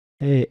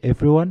Hey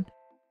everyone,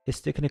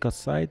 it's technical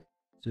side.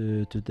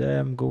 Today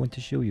I'm going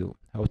to show you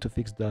how to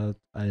fix that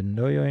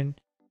annoying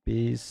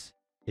PES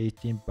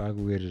 18 bug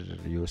where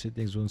your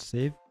settings won't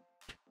save.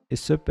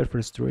 It's super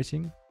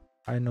frustrating,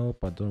 I know,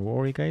 but don't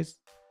worry guys,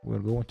 we're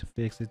going to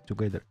fix it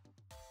together.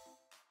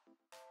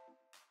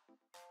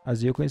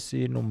 As you can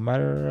see, no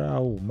matter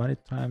how many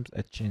times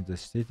I change the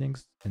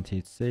settings and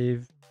hit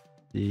save,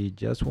 they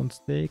just won't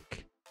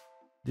stick.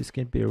 This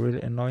can be really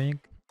annoying,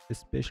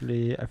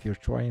 especially if you're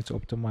trying to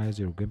optimize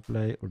your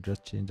gameplay or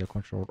just change the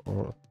control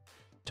or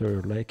to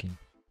your liking.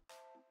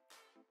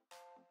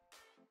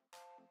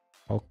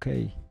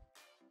 Okay,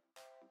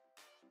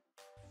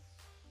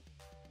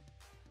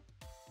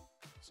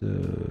 so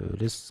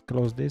let's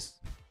close this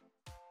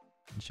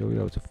and show you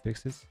how to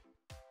fix it.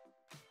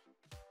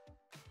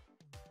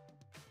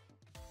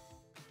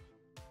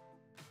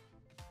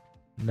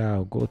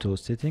 Now go to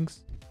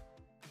settings,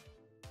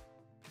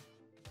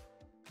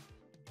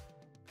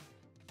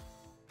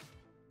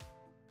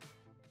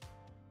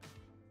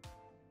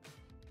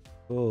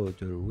 go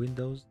to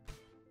Windows,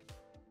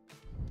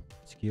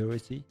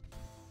 security,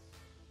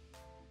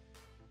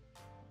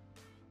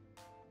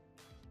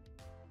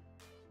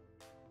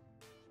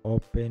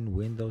 open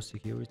Windows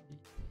security,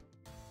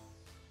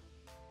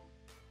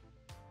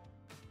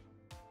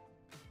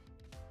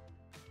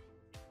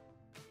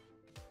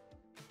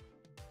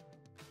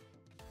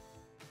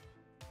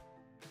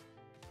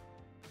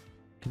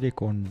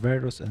 click on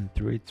virus and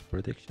threat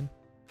protection,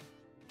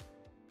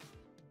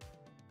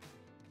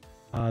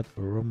 add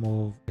or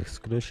remove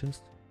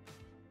exclusions,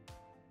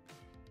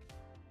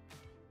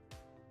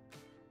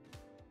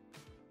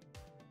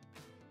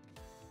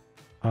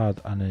 add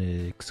an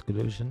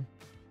exclusion,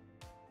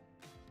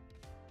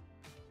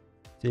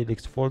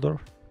 select folder,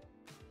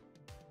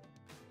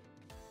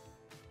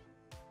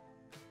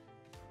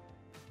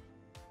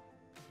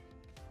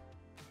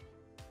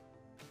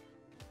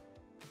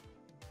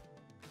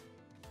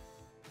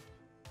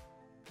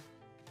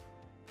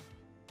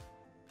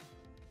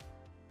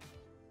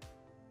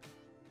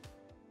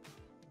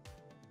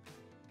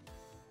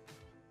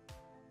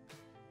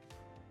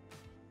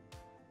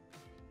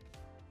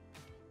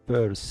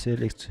 first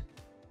select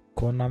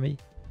Konami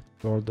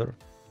folder,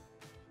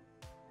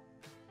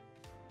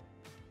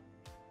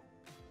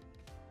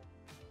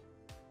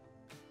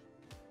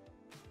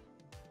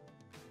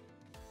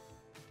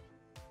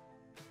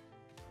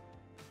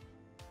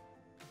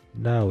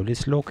 now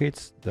let's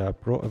locate the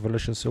Pro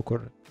Evolution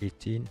Soccer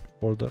 18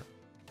 folder.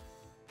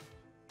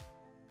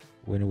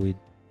 When we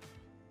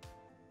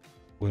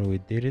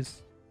did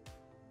this,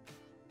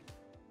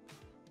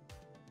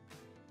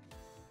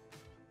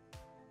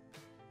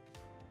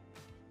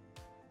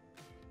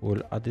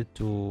 we'll add it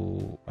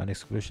to an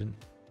exclusion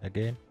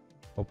again.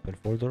 Open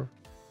folder,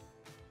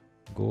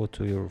 go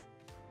to your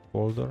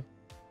folder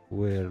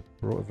where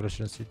Pro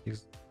Evolution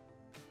settings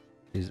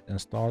is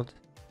installed.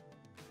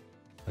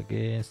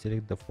 Again,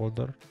 select the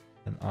folder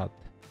and add.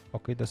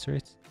 Okay, that's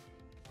it.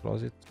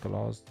 Close it,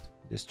 close.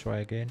 Let's try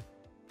again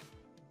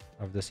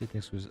if the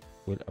settings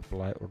will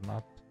apply or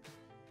not.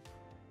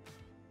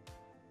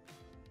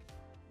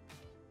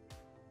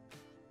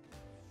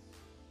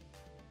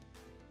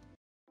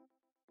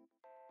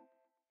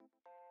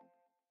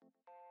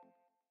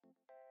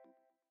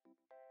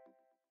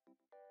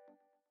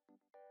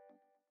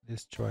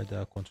 Let's try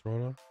the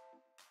controller.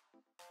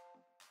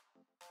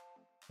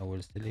 I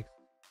will select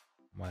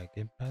my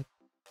gamepad.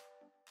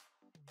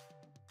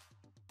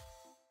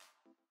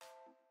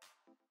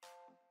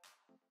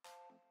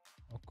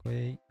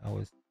 Okay, I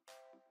will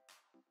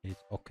hit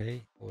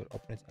OK. I will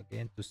open it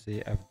again to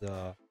see if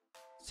the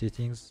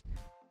settings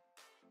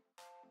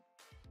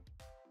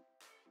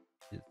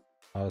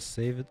are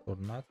saved or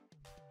not.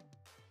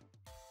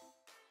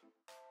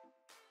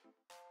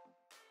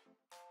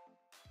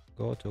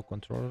 Go to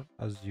controller.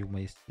 As you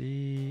may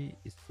see,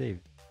 it's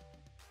saved.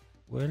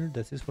 Well,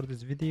 that's it for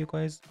this video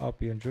guys.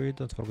 Hope you enjoyed.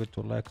 Don't forget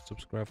to like,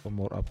 subscribe for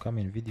more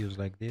upcoming videos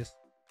like this.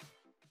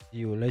 See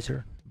you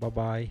later. Bye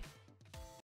bye.